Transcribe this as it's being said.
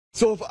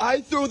So if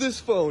I throw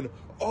this phone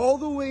all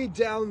the way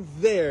down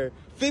there,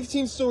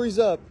 15 stories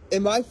up,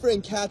 and my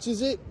friend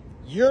catches it,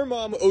 your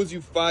mom owes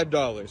you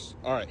 $5.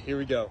 All right, here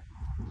we go.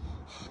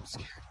 Oh, I'm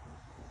scared.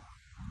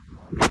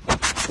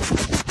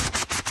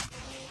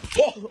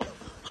 Whoa!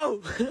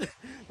 Oh,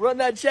 run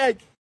that check.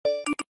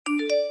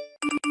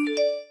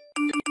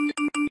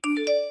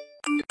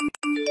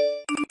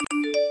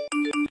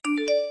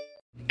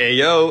 Hey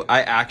yo,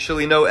 I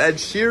actually know Ed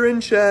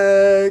Sheeran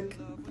check.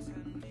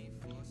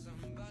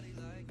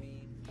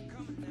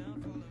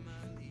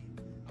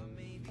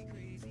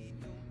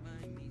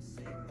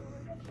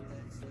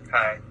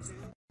 Hi.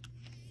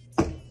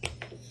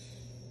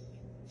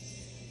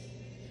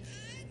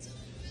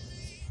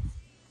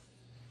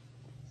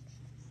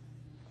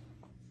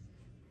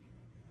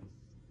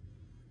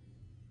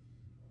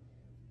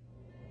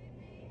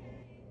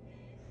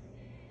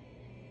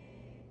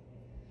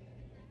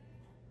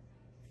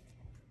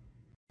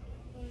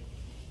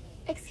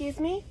 Excuse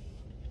me?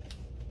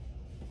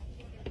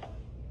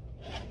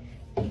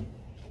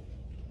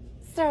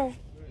 Sir.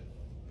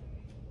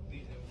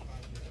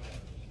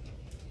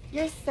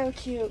 You're so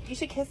cute. You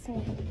should kiss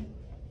me.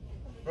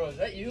 Bro, is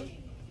that you?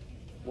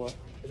 What?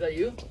 Is that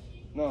you?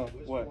 No,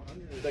 what?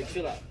 Like,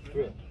 chill out,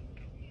 bro.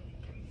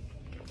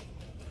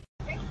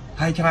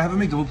 Hi, can I have a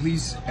McDouble,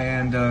 please?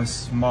 And a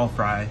small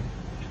fry.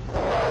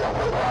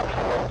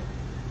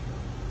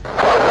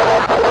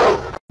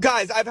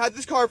 Guys, I've had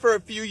this car for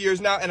a few years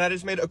now, and I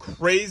just made a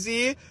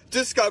crazy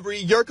discovery.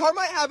 Your car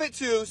might have it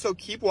too, so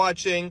keep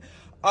watching.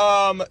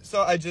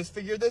 So I just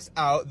figured this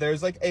out.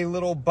 There's like a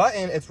little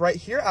button. It's right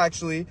here,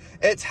 actually.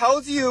 It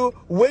tells you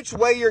which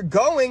way you're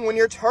going when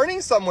you're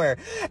turning somewhere.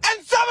 And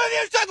some of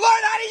you should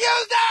learn how to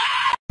use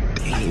that!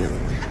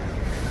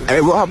 Damn. Hey,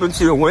 what happened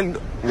to your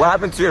window? What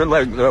happened to your,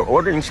 like, the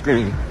ordering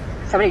screen?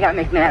 Somebody got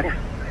McMad.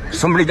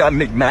 Somebody got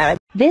McMad?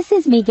 This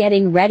is me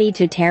getting ready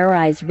to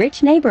terrorize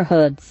rich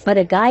neighborhoods, but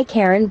a guy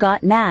Karen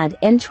got mad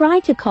and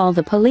tried to call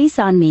the police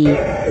on me.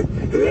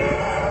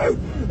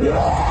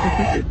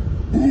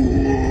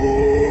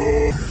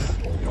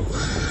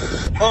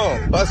 Oh,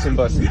 bussin'.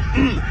 I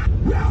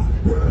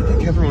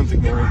think everyone's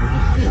ignoring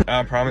me.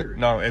 I promise.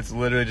 No, it's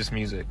literally just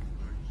music.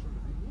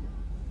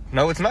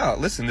 No, it's not.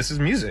 Listen, this is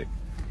music.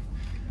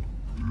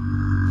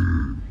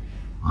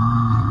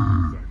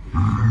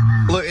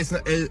 Look, it's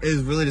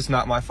really just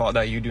not my fault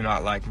that you do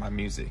not like my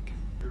music.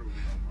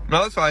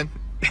 No, that's fine.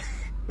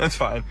 That's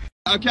fine.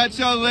 I'll catch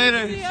y'all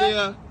later. See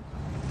ya.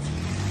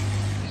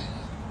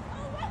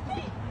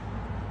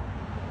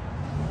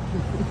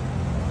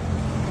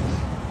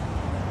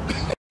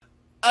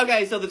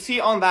 Okay, so the tea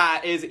on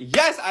that is,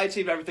 yes, I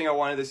achieved everything I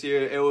wanted this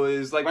year. It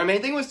was, like, my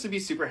main thing was to be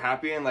super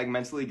happy and, like,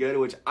 mentally good,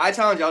 which I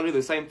challenge y'all to do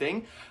the same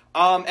thing.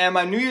 And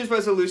my New Year's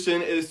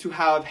resolution is to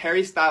have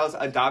Harry Styles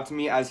adopt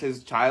me as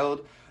his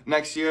child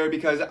next year,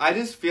 because I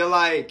just feel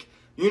like,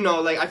 you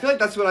know, like, I feel like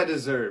that's what I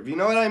deserve. You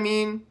know what I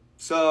mean?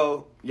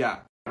 So, yeah.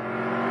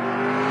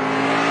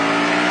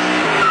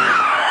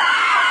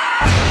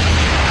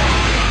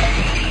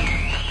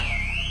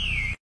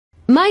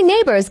 My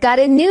neighbors got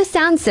a new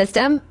sound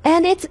system,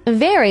 and it's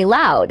very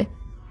loud.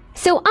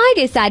 So I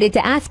decided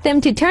to ask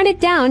them to turn it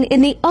down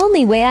in the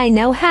only way I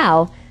know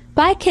how,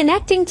 by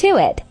connecting to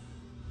it.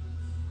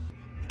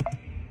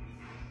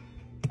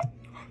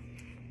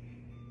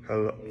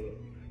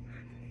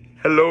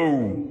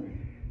 Hello.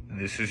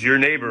 This is your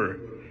neighbor.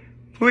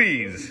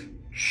 Please,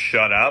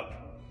 shut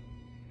up.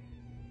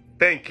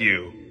 Thank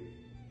you.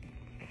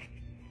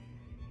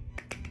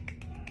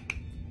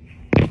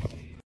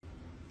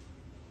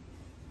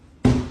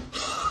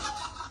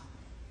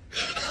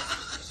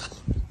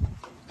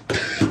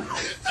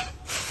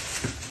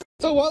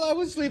 So while I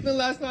was sleeping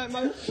last night,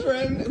 my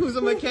friend, who's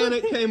a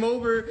mechanic, came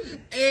over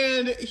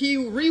and he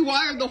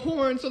rewired the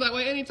horn so that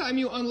way anytime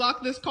you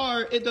unlock this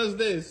car, it does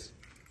this.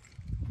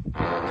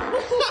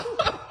 And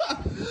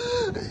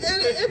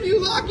if you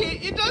lock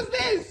it, it does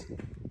this.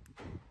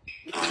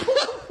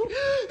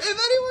 If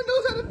anyone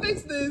knows how to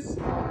fix this,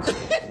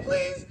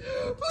 please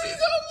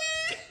help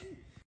me.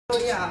 Oh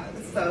yeah,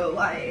 so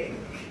like,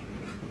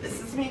 this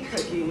is me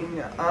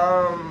cooking.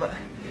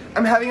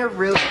 I'm having a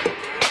really...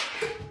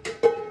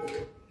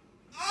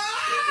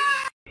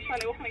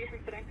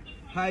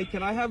 Hi,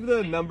 can I have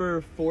the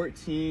number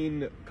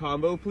 14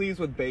 combo, please,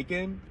 with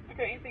bacon?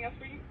 Okay, anything else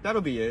for you?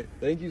 That'll be it.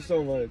 Thank you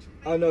so much.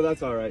 Oh, no,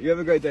 that's all right. You have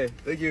a great day.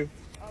 Thank you.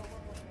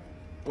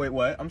 Wait,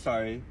 what? I'm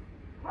sorry.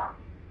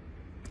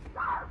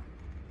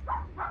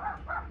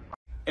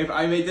 If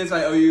I make this,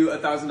 I owe you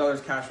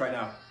 $1,000 cash right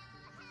now.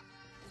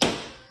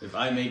 If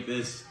I make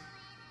this,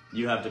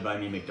 you have to buy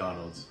me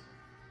McDonald's.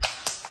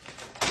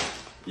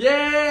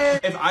 Yay!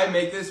 If I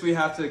make this, we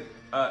have to,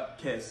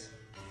 kiss.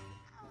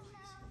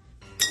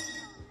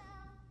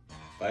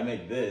 If I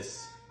make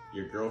this,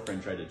 your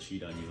girlfriend tried to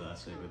cheat on you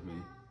last night with me.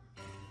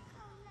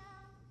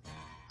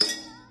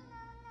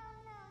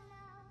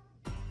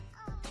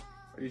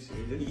 Are you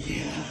serious?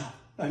 Yeah.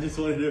 I just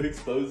wanted to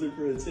expose her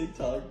for a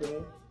TikTok,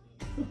 bro.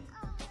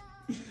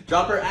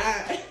 Drop her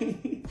at.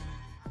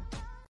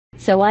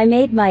 So I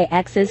made my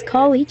exes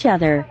call each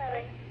other.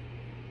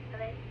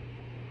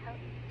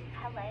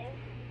 Hello?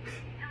 Who is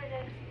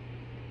this?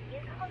 You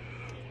called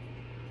me.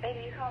 Baby,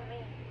 you called me.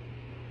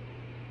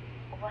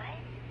 What?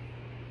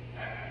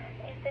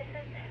 If this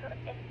is who I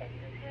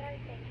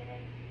think it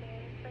is,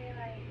 seriously,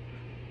 like,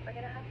 we're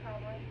gonna have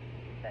problems.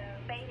 So,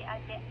 baby, I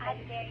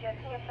dare you to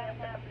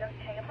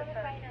hang up the phone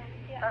right now.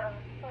 I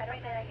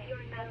don't think I can.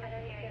 You're not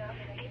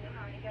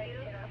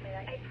I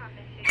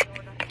promise you.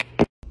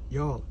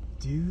 Yo,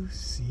 do you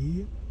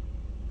see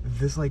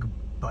this like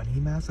bunny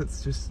mask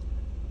that's just...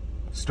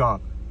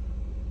 Stop.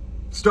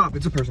 Stop,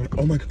 it's a person.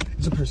 Oh my god,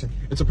 it's a person.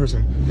 It's a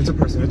person. It's a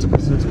person. It's a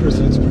person. It's a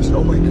person. It's a person.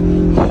 Oh my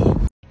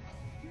god.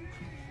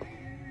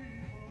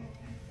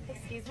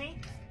 Excuse me?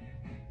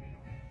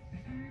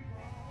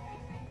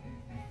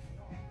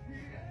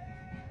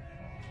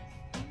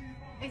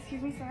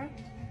 Excuse me, sir?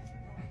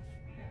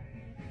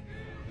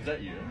 Is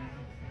that you?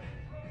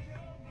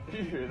 Did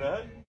you hear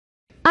that?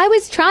 I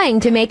was trying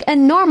to make a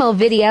normal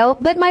video,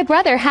 but my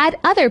brother had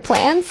other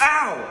plans.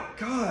 Ow!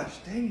 Gosh,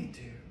 dang it,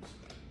 dude.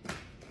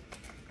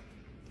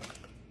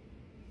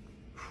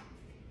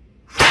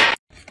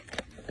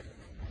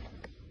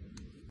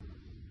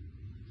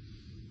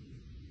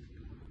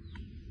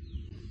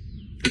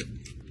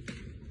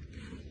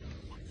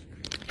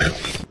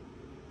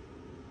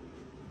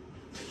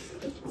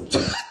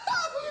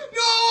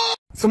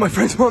 So my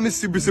friend's mom is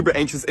super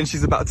anxious and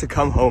she's about to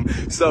come home,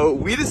 so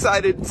we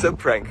decided to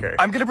prank her.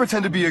 I'm gonna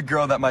pretend to be a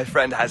girl that my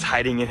friend has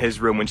hiding in his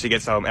room when she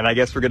gets home, and I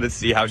guess we're gonna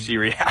see how she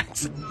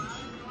reacts.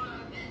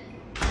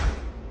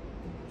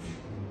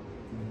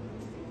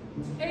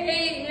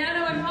 Hey,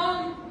 Nano, I'm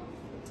home.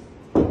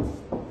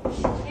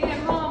 Hey,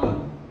 I'm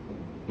home.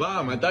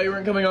 Mom, I thought you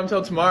weren't coming home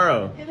till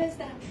tomorrow. Who is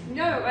that?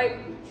 No,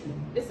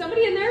 is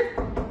somebody in there?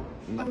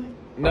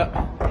 No,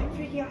 I'm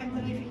freaking out. I'm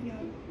literally freaking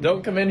out.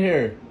 don't come in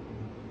here.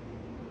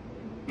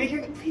 Make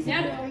her, please make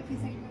Yeah. her go away. Please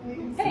make her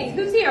go away. Hey,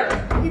 who's here?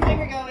 Please make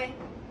her go away.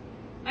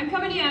 I'm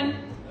coming in.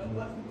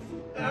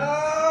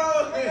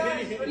 Oh,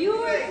 You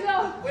are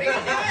so...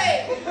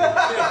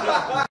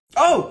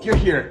 oh, you're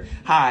here.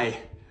 Hi.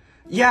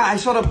 Yeah, I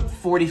showed up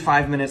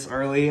 45 minutes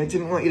early. I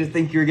didn't want you to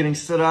think you were getting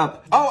stood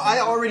up. Oh, I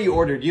already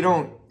ordered. You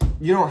don't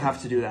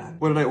have to do that.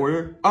 What did I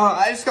order?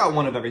 I just got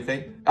one of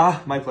everything.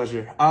 My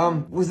pleasure.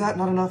 Was that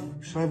not enough?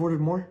 Should I have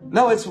ordered more?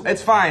 No,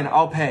 it's fine.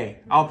 I'll pay.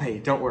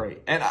 Don't worry.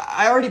 And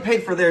I already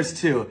paid for theirs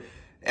too.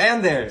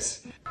 And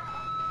theirs.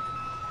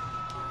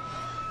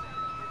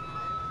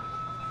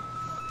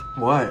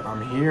 What?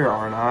 I'm here,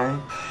 aren't I?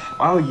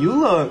 Wow, you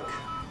look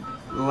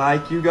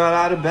like you got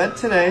out of bed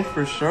today,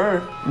 for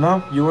sure.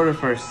 No, you order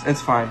first.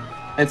 It's fine.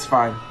 It's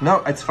fine.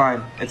 No, it's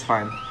fine. It's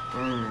fine.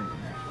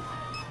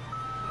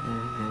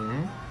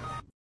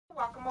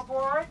 Welcome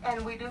aboard,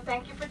 and we do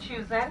thank you for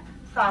choosing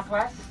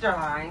Southwest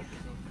Airlines.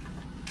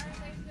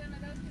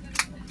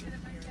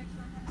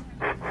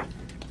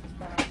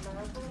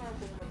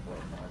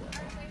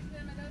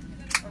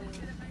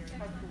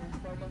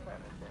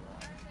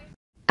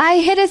 I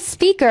hid a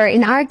speaker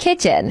in our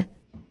kitchen.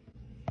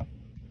 Hold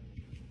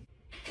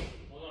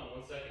on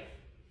 1 second.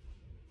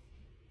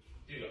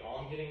 Dude,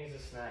 all I'm getting is a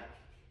snack.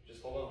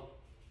 Just hold on.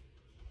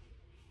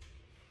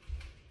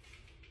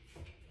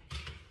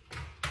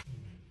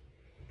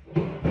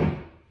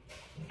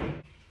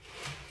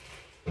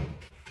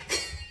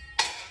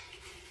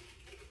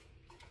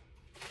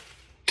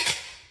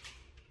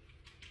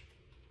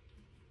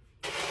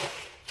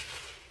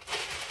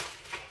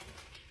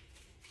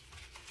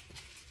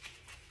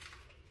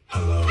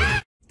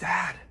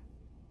 Dad,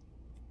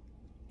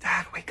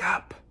 wake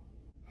up.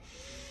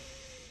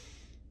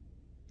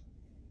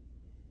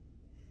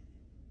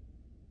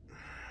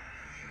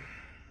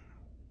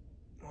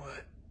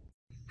 What?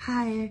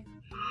 Hi.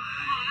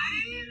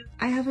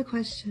 I have a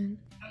question.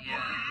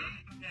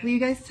 Will you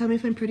guys tell me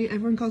if I'm pretty?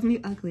 Everyone calls me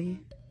ugly.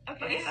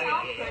 Okay, you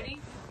sound pretty.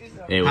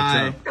 Hey,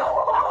 what's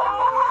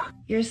up?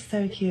 You're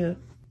so cute.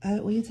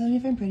 Will you tell me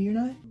if I'm pretty or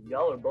not?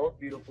 Y'all are both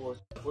beautiful.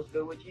 What's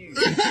good with you?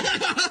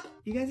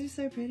 You guys are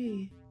so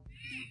pretty.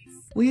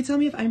 Will you tell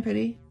me if I'm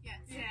pretty?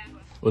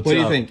 What do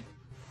you think?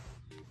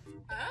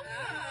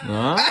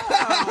 Huh?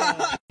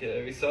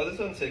 Yeah, we saw this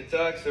on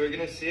TikTok, so we're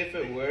gonna see if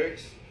it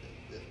works.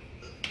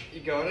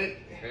 You got it?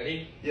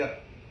 Ready? Yeah.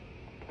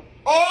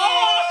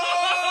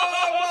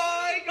 Oh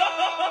my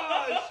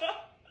gosh!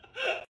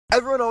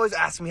 Everyone always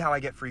asks me how I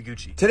get free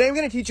Gucci. Today I'm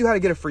gonna teach you how to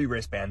get a free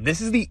wristband.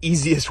 This is the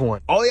easiest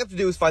one. All you have to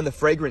do is find the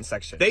fragrance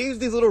section. They use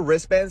these little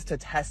wristbands to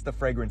test the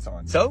fragrance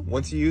on. So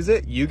once you use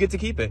it, you get to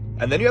keep it.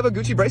 And then you have a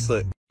Gucci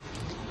bracelet.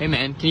 Hey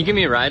man, can you give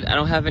me a ride? I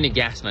don't have any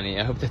gas money.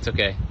 I hope that's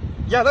okay.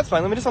 Yeah, that's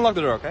fine. Let me just unlock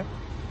the door, okay?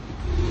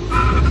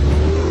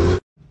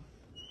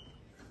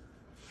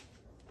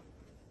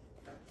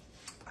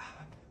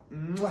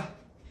 Mwah.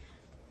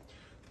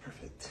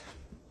 Perfect.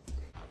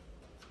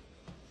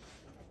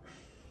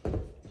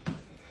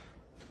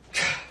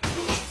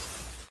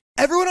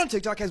 Everyone on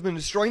TikTok has been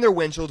destroying their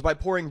windshields by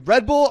pouring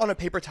Red Bull on a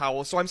paper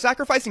towel, so I'm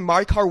sacrificing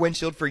my car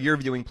windshield for your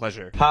viewing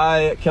pleasure.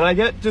 Hi, can I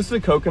get just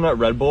a coconut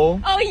Red Bull?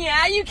 Oh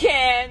yeah, you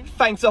can.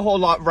 Thanks a whole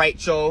lot,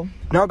 Rachel.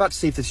 Now we're about to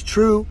see if this is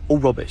true or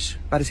rubbish.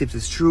 About to see if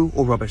this is true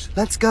or rubbish.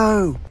 Let's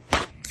go.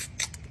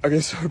 Okay,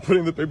 so we're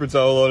putting the paper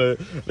towel on it.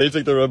 They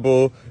take the Red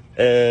Bull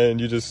and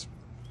you just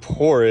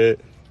pour it,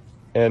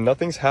 and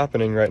nothing's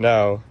happening right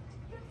now.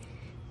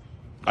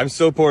 I'm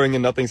still pouring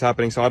and nothing's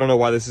happening, so I don't know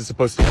why this is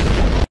supposed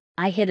to.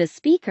 I hid a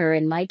speaker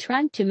in my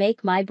trunk to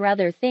make my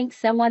brother think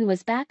someone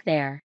was back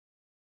there.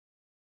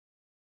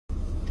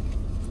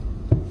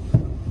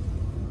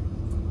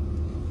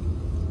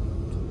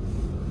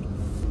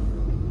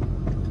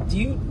 Do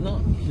you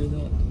not hear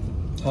that?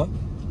 Huh?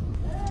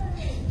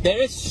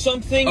 There is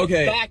something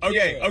back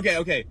here.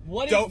 Okay.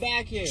 What is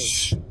back here?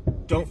 Shh.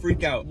 Don't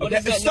freak out. What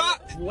is that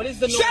Stop! What is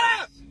the noise?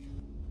 Shut up!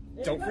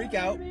 Don't freak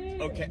out.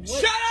 Okay. What?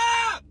 Shut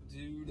up!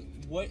 Dude,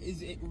 what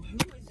is it? Who is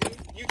it?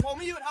 You told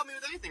me you would help me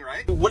with anything,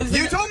 right? What is it?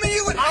 You told me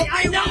you would help me.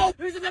 I know!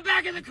 Who's in the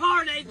back of the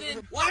car,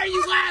 Nathan? Why are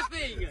you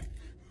laughing?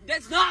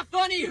 That's not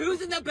funny.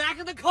 Who's in the back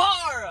of the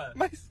car?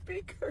 My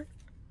speaker.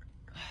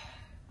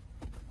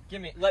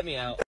 Let me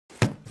out.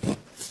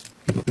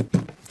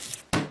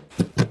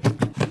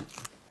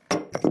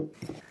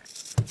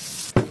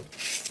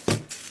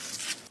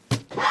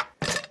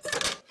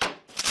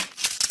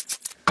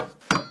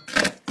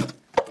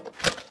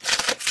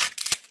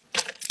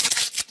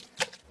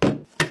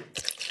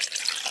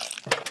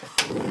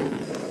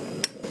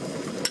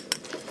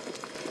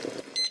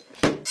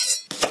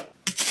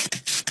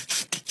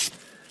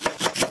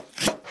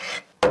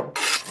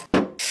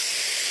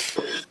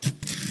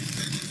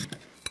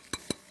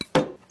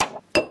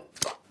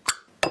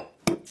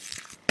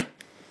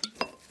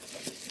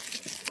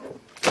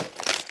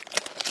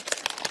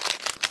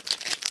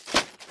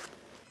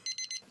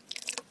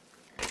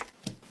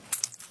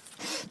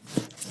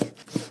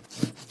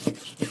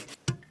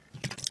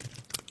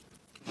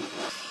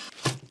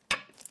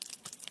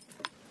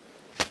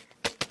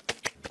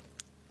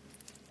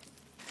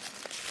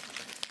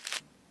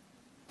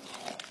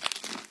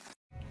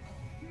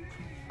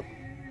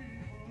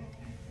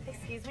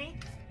 Excuse me?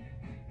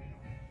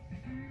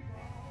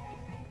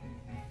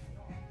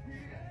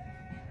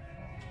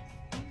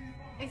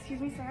 Excuse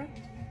me, sir?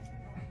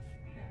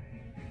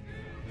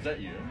 Is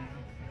that you?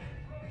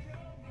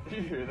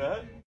 Did you hear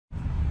that?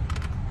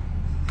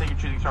 Thank you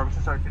for choosing Starbucks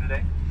to start for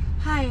today.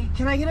 Hi,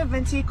 can I get a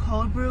venti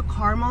cold brew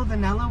caramel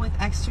vanilla with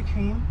extra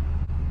cream?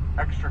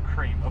 Extra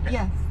cream, okay.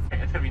 Yes.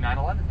 Okay, it's gonna be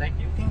 9/11, thank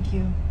you. Thank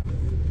you.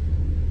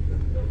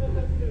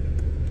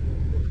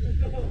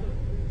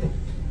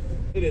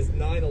 It is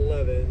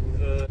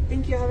 9/11.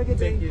 Thank you, have a good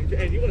day. Thank you.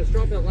 Hey, do you want to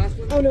straw for that last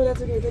one? Oh no,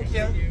 that's okay,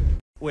 thank you.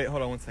 Wait,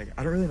 hold on one second.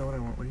 I don't really know what I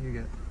want. What do you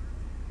get?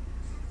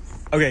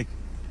 Okay.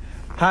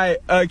 Hi,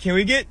 can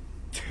we get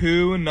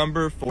 2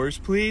 number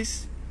 4s,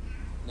 please?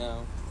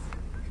 No.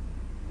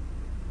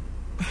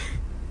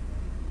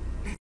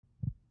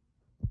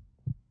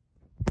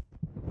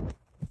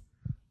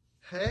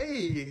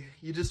 Hey,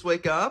 you just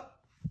wake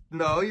up?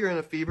 No, you're in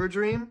a fever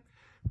dream?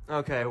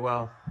 Okay,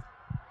 well.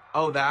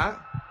 Oh, that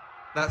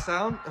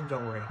sound? Oh,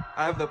 don't worry.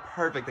 I have the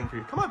perfect thing for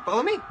you. Come on,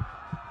 follow me.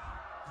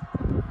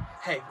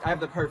 Hey, I have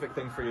the perfect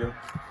thing for you.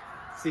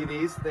 See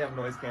these? They have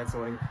noise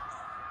canceling.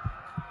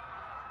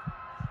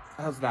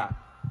 How's that?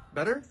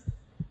 Better?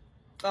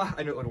 Ah,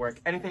 I knew it would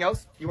work. Anything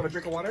else? You want a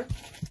drink of water?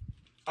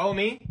 Oh,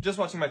 me? Just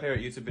watching my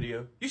favorite YouTube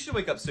video. You should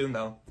wake up soon,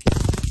 though.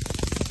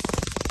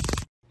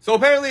 So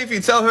apparently if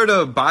you tell her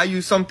to buy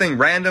you something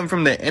random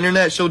from the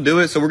internet, she'll do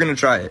it, so we're gonna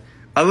try it.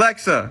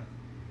 Alexa,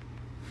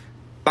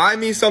 buy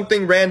me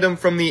something random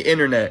from the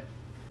internet.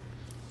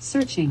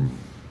 Searching.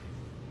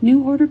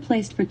 New order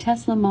placed for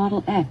Tesla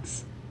Model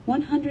X.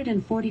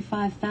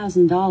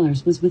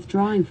 $145,000 was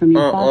withdrawing from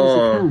your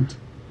father's account.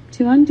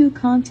 To undo,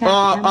 contact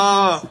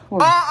Amazon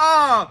support.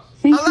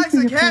 Thank you Alexa, for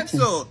your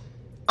cancel! purchase.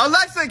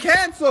 Alexa,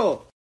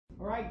 cancel!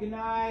 Alright, good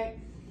night.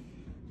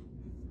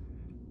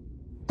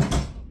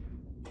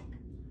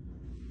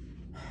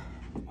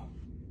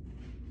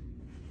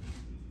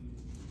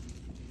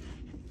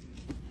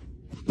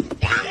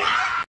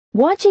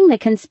 Watching the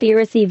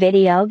conspiracy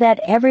video that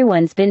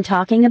everyone's been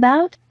talking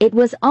about, it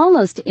was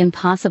almost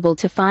impossible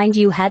to find.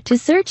 You had to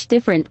search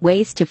different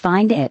ways to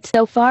find it.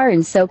 So far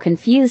and so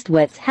confused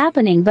what's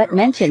happening, but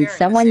mentioned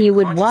someone you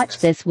would watch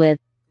this with.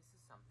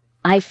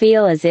 I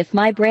feel as if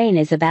my brain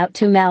is about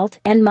to melt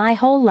and my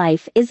whole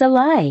life is a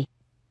lie.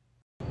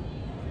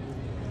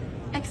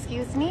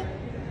 Excuse me?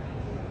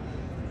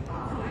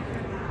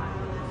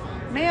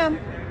 Ma'am?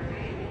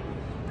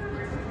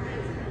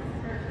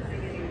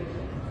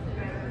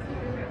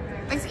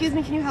 Excuse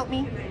me, can you help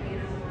me?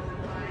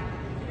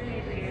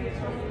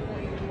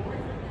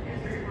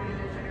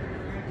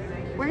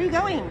 Where are you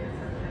going?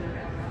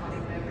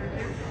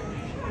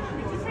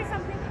 Did you say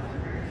something?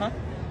 Huh?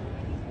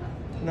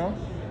 No?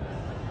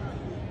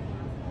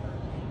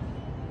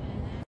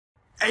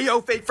 Hey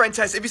yo, fake friend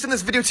test. If you send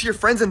this video to your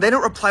friends and they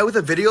don't reply with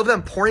a video of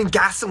them pouring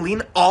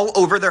gasoline all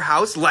over their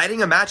house,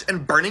 lighting a match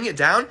and burning it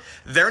down,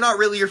 they're not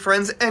really your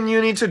friends and you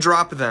need to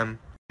drop them.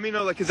 Let me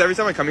know, like, cause every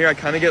time I come here I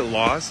kind of get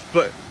lost,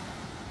 but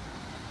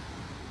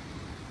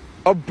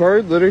a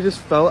bird literally just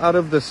fell out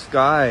of the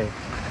sky.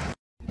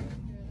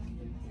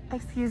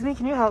 Excuse me,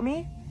 can you help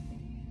me?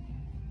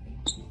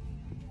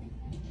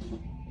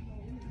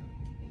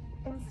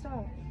 And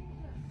stop.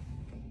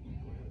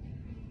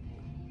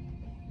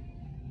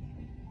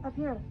 Up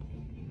here.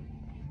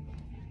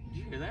 Did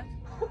you hear that?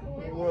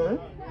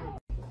 What?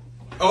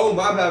 Oh,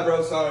 my bad,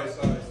 bro. Sorry.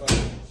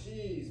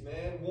 Jeez,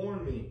 man.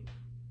 Warn me.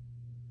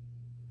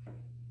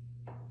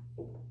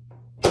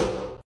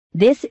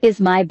 This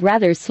is my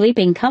brother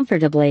sleeping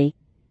comfortably.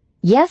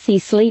 Yes, he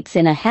sleeps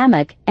in a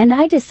hammock, and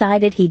I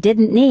decided he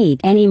didn't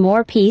need any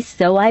more peace,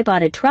 so I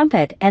bought a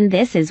trumpet, and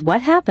this is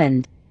what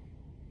happened.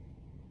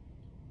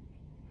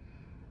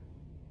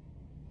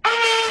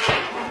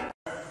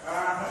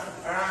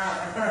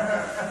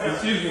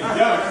 Excuse me. Chill.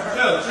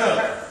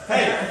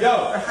 Hey, yo.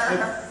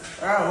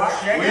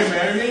 Will you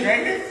marry me?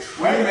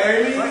 Will you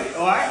marry me?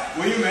 What?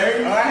 Will you marry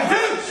me?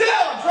 Dude,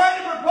 chill. I'm trying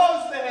to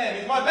propose to him.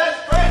 He's my best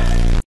friend.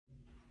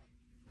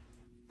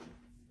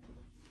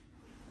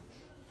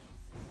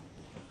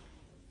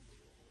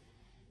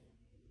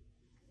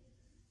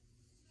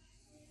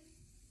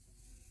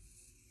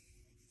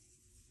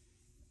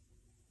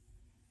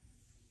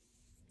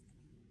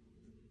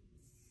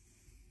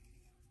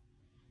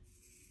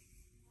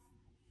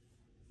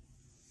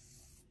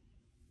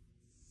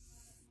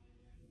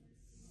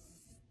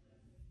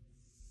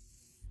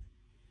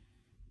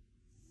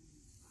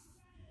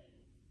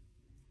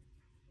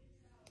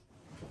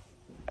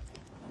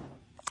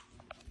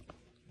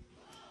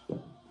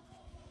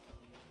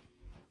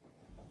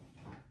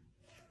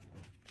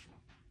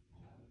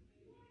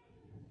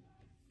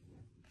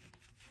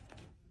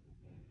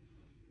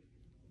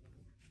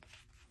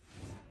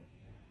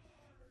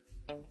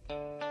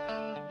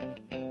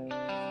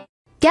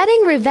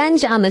 Getting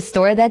revenge on the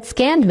store that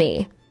scammed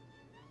me.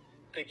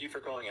 Thank you for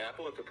calling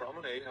Apple at the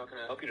Promenade. How can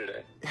I help you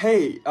today?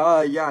 Hey,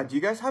 yeah, do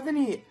you guys have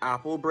any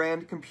Apple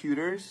brand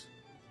computers?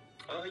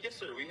 Yes,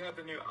 sir. We have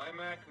the new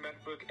iMac,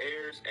 MacBook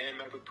Airs, and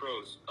MacBook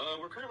Pros.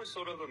 We're currently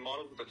sold out of the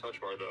models with the Touch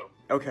Bar, though.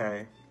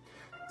 Okay.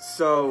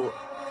 So...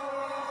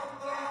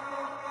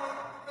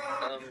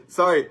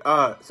 Sorry,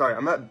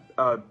 I'm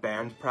at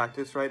band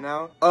practice right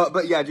now.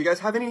 But yeah, do you guys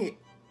have any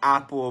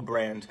Apple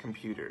brand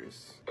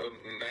computers?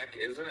 Mac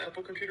is an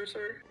Apple computer,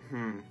 sir?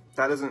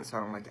 That doesn't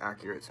sound like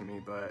accurate to me,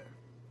 but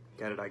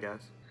get it, I guess.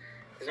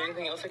 Is there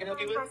anything else I can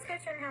help you with?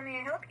 Kitchen, how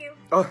may I help you?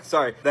 Oh,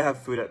 sorry, they have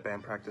food at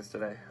band practice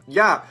today.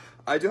 Yeah,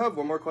 I do have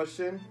one more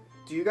question.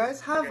 Do you guys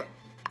have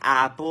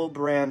Apple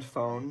brand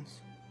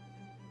phones?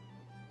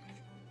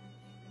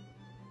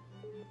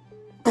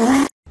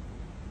 Hi,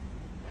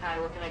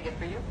 what can I get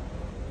for you?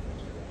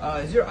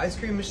 Is your ice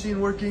cream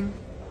machine working?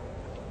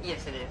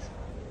 Yes, it is.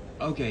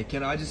 Okay,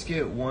 can I just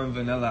get one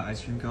vanilla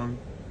ice cream cone?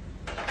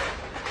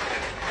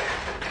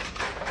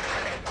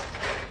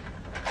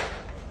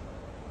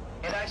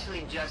 It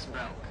actually just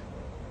broke.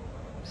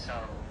 So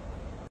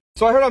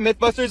I heard on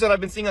Mythbusters and I've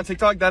been seeing on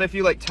TikTok that if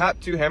you like tap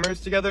two hammers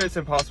together, it's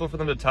impossible for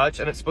them to touch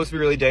and it's supposed to be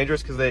really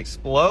dangerous because they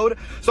explode.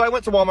 So I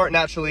went to Walmart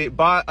naturally,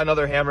 bought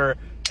another hammer,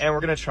 and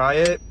we're gonna try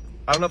it.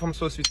 I don't know if I'm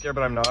supposed to be scared,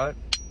 but I'm not.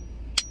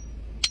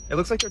 It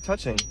looks like they're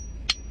touching.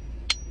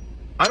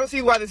 I don't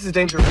see why this is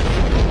dangerous.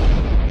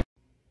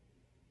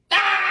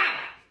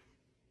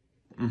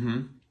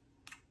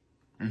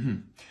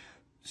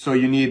 So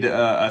you need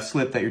a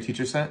slip that your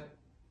teacher sent?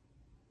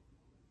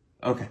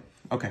 Okay,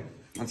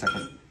 1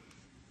 second.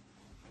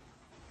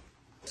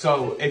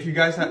 So if you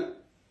guys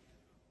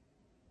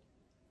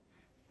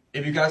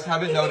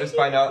haven't noticed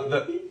by now,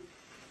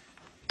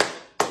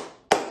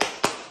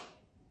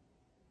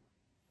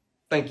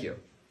 thank you.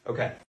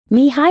 Okay.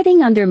 Me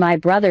hiding under my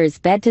brother's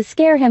bed to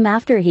scare him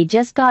after he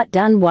just got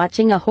done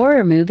watching a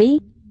horror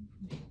movie?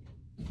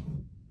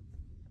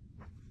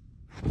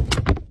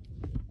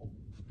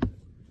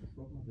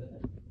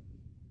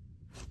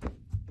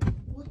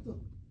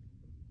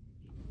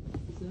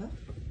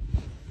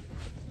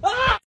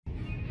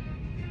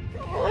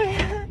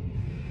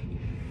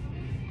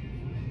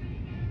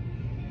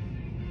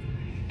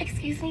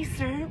 Excuse me,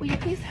 sir. Will you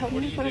please help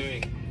me? What are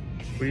you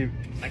doing?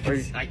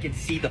 I can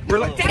see the We're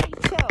like, Daddy,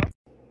 chill.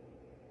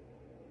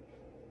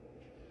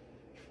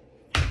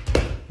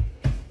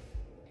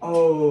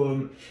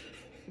 oh.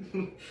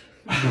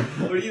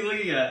 What are you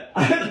looking at?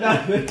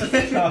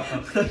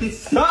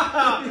 Stop!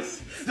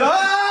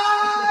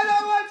 I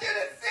don't want you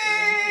to see!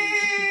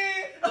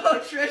 Oh,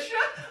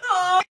 Trisha!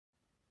 Oh!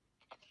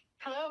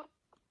 Hello?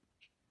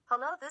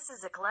 Hello, this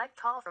is a collect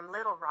call from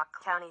Little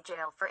Rock County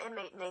Jail for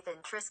inmate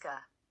Nathan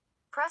Triska.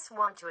 Press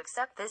 1 to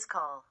accept this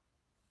call.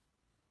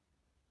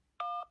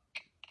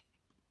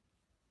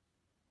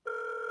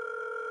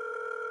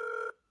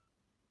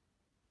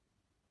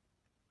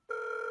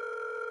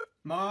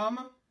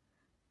 Mom?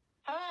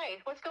 Hi,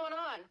 what's going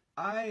on?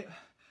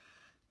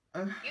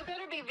 You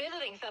better be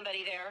visiting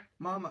somebody there.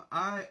 Mom,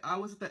 I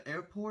was at the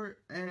airport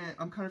and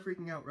I'm kind of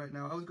freaking out right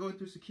now. I was going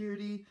through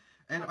security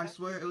and I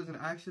swear it was an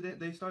accident.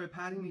 They started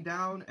patting me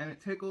down and it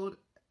tickled,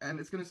 and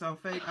it's gonna sound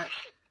fake. I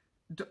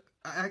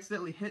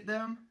accidentally hit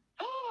them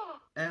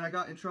and I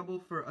got in trouble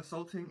for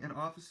assaulting an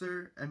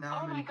officer, and now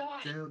I'm in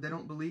jail. They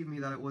don't believe me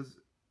that it was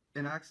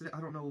an accident.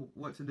 I don't know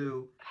what to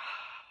do.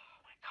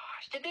 Oh my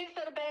gosh. Did they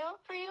set a bail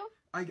for you?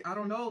 I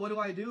don't know. What do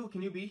I do?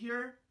 Can you be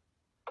here?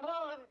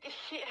 Well,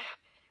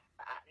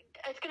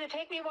 it's going to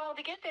take me a while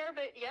to get there,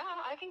 but yeah,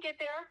 I can get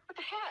there. What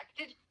the heck?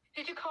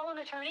 Did you call an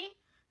attorney?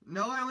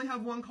 No, I only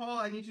have one call.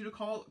 I need you to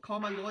call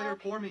my lawyer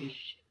for me.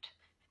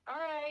 All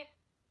right.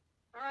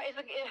 All right.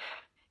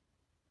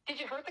 Did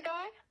you hurt the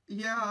guy?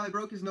 Yeah, I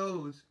broke his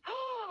nose.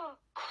 Oh,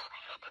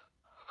 crap.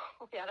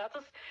 Oh, yeah,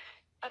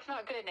 that's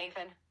not good,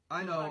 Nathan.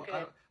 I know.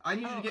 I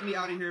need you to get me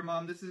out of here,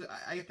 Mom. This is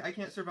I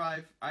can't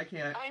survive. I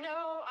can't. I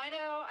know.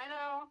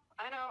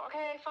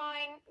 Okay,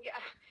 fine. Yeah.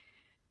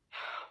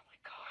 Oh my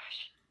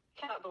gosh.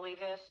 Cannot believe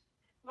this.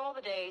 Of all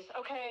the days.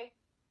 Okay.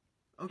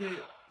 Okay,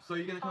 so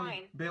you're gonna come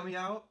bail me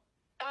out?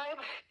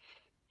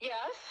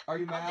 Yes. Are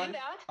you mad? I'll do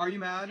that. Are you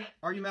mad?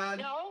 Are you mad?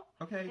 No.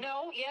 Okay.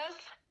 No, yes,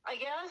 I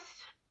guess.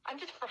 I'm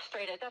just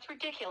frustrated. That's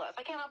ridiculous.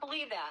 I cannot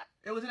believe that.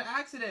 It was an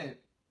accident.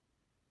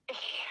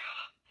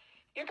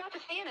 You're about to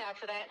see an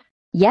accident.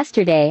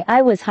 Yesterday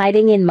I was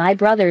hiding in my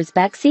brother's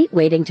backseat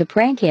waiting to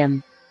prank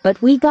him.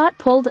 But we got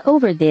pulled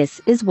over.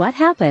 This is what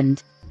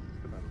happened.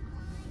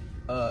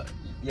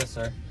 Yes,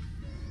 sir.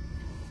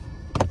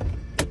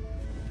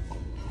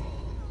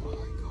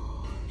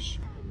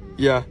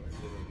 Yeah.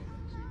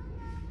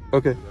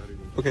 Okay.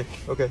 I can't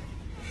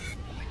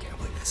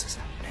believe this is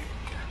happening.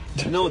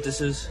 Do you know what this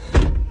is?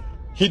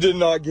 He did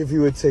not give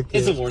you a ticket.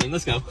 It's a warning.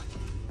 Let's go.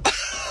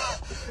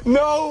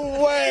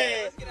 No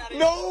way!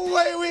 No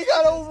way we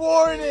got a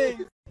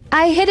warning!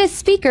 I hid a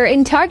speaker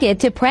in Target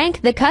to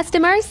prank the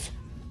customers.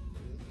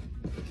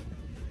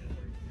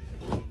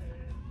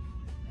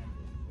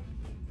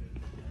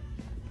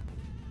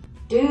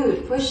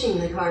 Dude pushing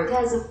the cart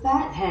has a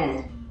fat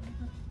head.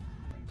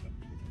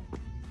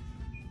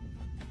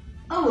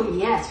 Oh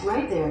yes,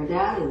 right there,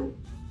 Daddy.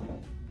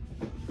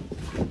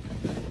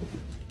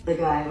 The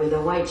guy with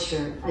the white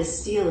shirt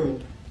is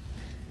stealing.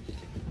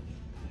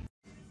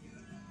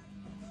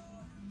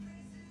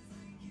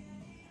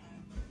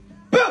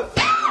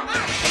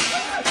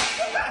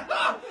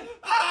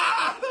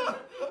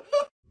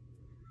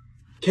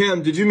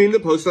 Cam, did you mean to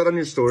post that on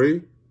your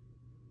story?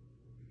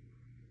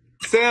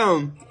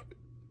 Sam!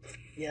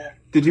 Yeah.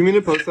 Did you mean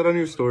to post that on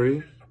your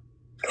story?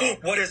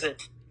 What is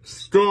it?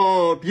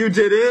 Stop! You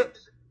did it?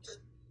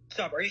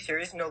 Stop, are you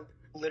serious? No,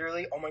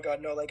 literally, oh my god,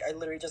 no, like, I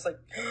literally just, like,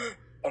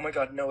 oh my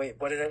god, no, wait,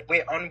 what did I,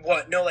 wait, on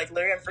what? No, like,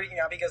 literally, I'm freaking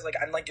out because, like,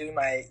 I'm, like, doing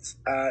my,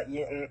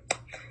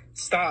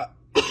 stop.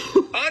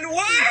 On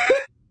what?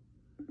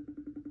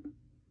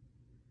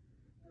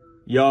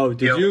 Yo,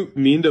 did you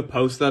mean to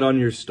post that on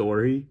your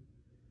story?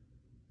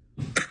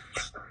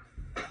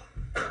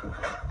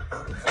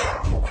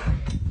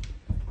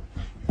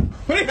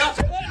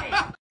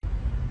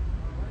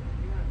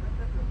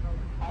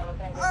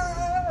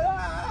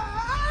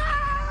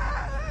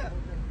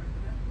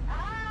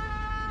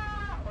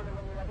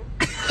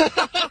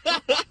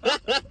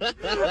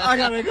 I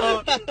gotta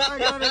go.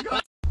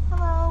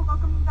 Hello,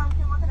 welcome to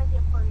Dunkin'. What can I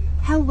get for you?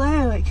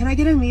 Hello, can I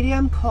get a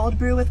medium cold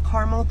brew with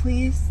caramel,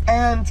 please?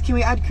 And can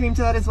we add cream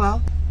to that as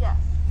well? Yes.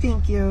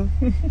 Thank you.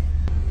 Can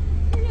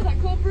you get that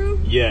cold brew?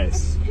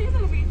 Yes. Okay,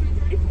 that'll be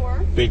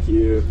 $3.34. Thank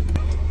you.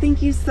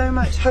 Thank you so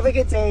much. Have a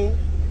good day.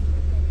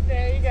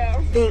 There you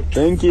go. Thanks.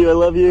 Thank you, I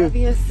love you. Love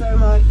you so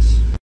much.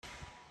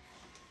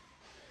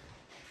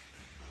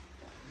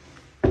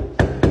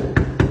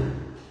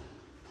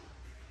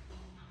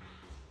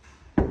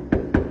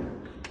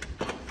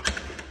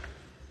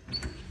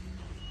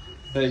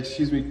 Hey,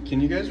 excuse me, can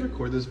you guys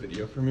record this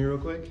video for me real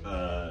quick?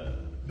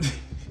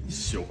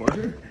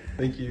 Sure.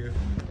 Thank you.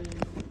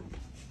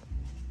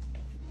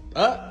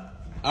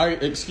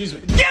 Alright, excuse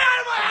me. Get out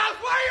of my house!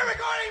 Why are you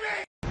recording me?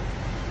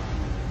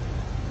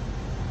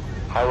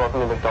 Hi, welcome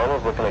to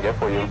McDonald's. What can I get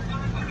for you?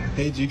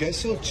 Hey, do you guys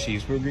sell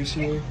cheeseburgers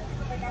here?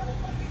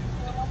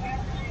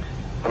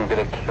 I'm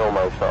gonna kill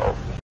myself.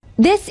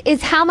 This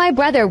is how my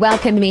brother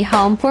welcomed me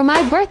home for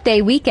my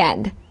birthday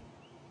weekend.